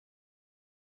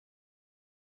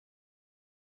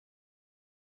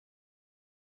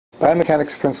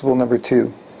Biomechanics principle number 2.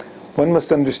 One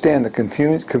must understand the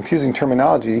confusing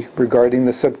terminology regarding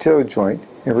the subtalar joint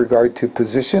in regard to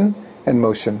position and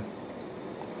motion.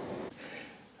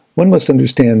 One must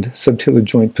understand subtalar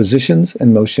joint positions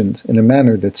and motions in a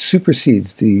manner that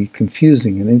supersedes the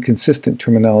confusing and inconsistent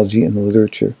terminology in the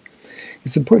literature.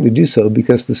 It's important to do so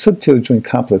because the subtalar joint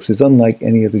complex is unlike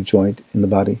any other joint in the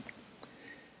body.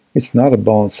 It's not a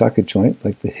ball and socket joint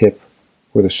like the hip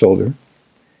or the shoulder,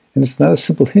 and it's not a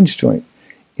simple hinge joint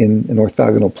in an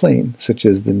orthogonal plane such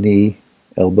as the knee,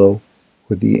 elbow,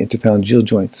 or the interphalangeal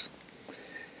joints.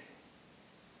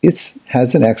 It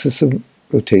has an axis of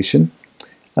rotation.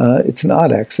 It's an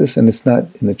odd axis, and it's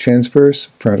not in the transverse,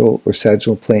 frontal, or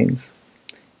sagittal planes.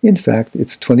 In fact,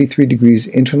 it's 23 degrees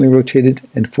internally rotated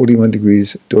and 41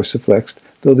 degrees dorsiflexed,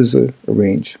 though there's a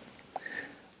range.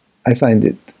 I find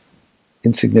it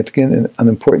insignificant and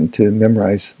unimportant to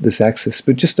memorize this axis,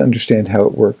 but just to understand how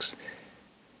it works.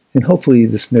 And hopefully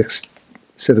this next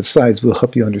set of slides will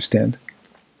help you understand.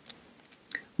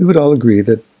 We would all agree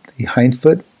that the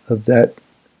hindfoot of that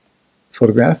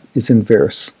photograph is in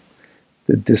varus.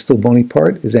 The distal bony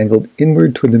part is angled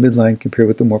inward toward the midline compared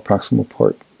with the more proximal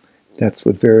part. That's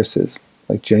what varus is,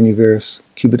 like genuvarus,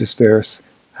 cubitus varus,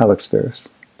 hallux varus.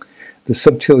 The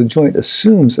subtalar joint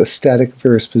assumes a static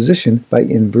varus position by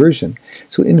inversion.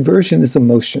 So inversion is a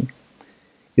motion.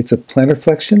 It's a plantar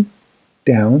flexion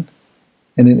down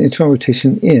and an internal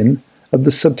rotation in of the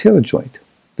subtalar joint,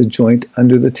 the joint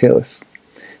under the talus,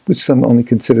 which some only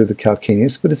consider the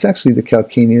calcaneus, but it's actually the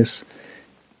calcaneus,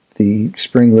 the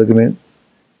spring ligament,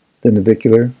 the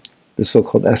navicular, the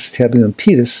so-called acetabulum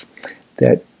pedis,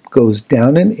 that goes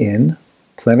down and in,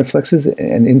 plantar flexes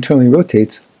and internally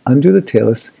rotates under the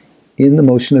talus in the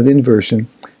motion of inversion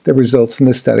that results in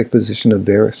the static position of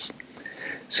varus.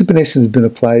 Supination has been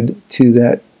applied to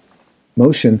that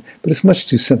motion, but it's much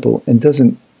too simple and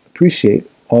doesn't appreciate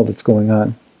all that's going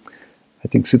on. I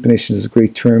think supination is a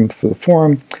great term for the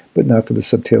forearm, but not for the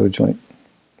subtalar joint.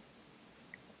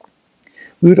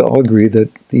 We would all agree that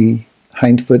the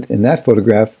hindfoot in that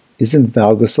photograph is in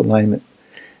valgus alignment.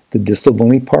 The distal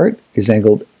bony part is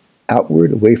angled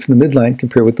outward away from the midline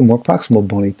compared with the more proximal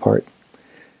bony part.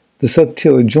 The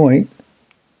subtalar joint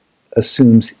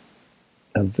assumes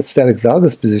a static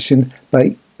valgus position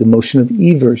by the motion of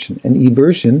eversion, and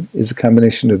eversion is a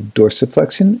combination of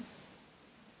dorsiflexion,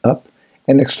 up,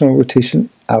 and external rotation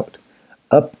out,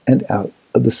 up and out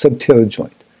of the subtalar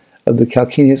joint, of the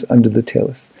calcaneus under the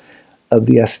talus, of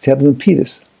the acetabulum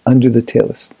pedis under the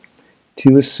talus,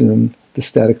 to assume the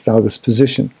static valgus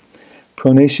position.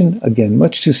 Pronation, again,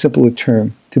 much too simple a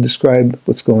term to describe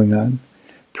what's going on.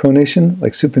 Pronation,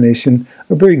 like supination,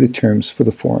 are very good terms for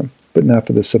the forearm, but not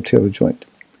for the subtalar joint.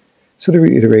 So to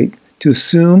reiterate, to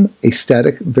assume a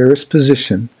static varus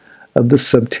position of the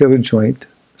subtalar joint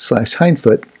 /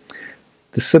 hindfoot,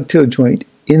 the subtalar joint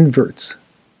inverts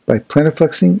by plantar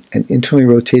flexing and internally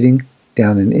rotating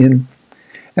down and in,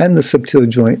 and the subtalar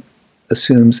joint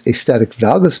assumes a static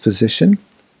valgus position,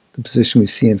 the position we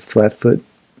see in flat foot,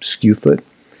 skew foot,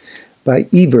 by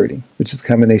everting, which is a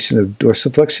combination of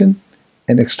dorsiflexion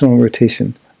and external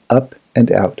rotation, up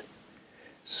and out.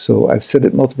 So I've said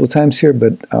it multiple times here,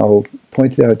 but I'll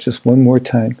point it out just one more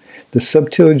time. The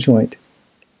subtalar joint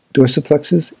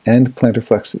dorsiflexes and plantar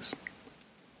flexes.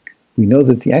 We know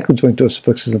that the ankle joint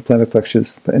dorsiflexes and plantar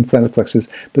flexes,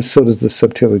 but so does the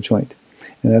subtalar joint.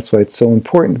 And that's why it's so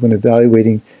important when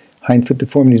evaluating hindfoot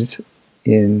deformities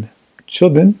in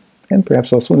children, and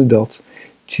perhaps also in adults,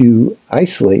 to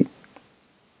isolate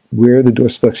where the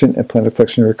dorsiflexion and plantar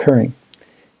flexion are occurring.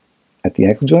 At the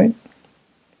ankle joint,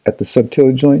 at the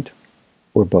subtalar joint,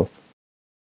 or both.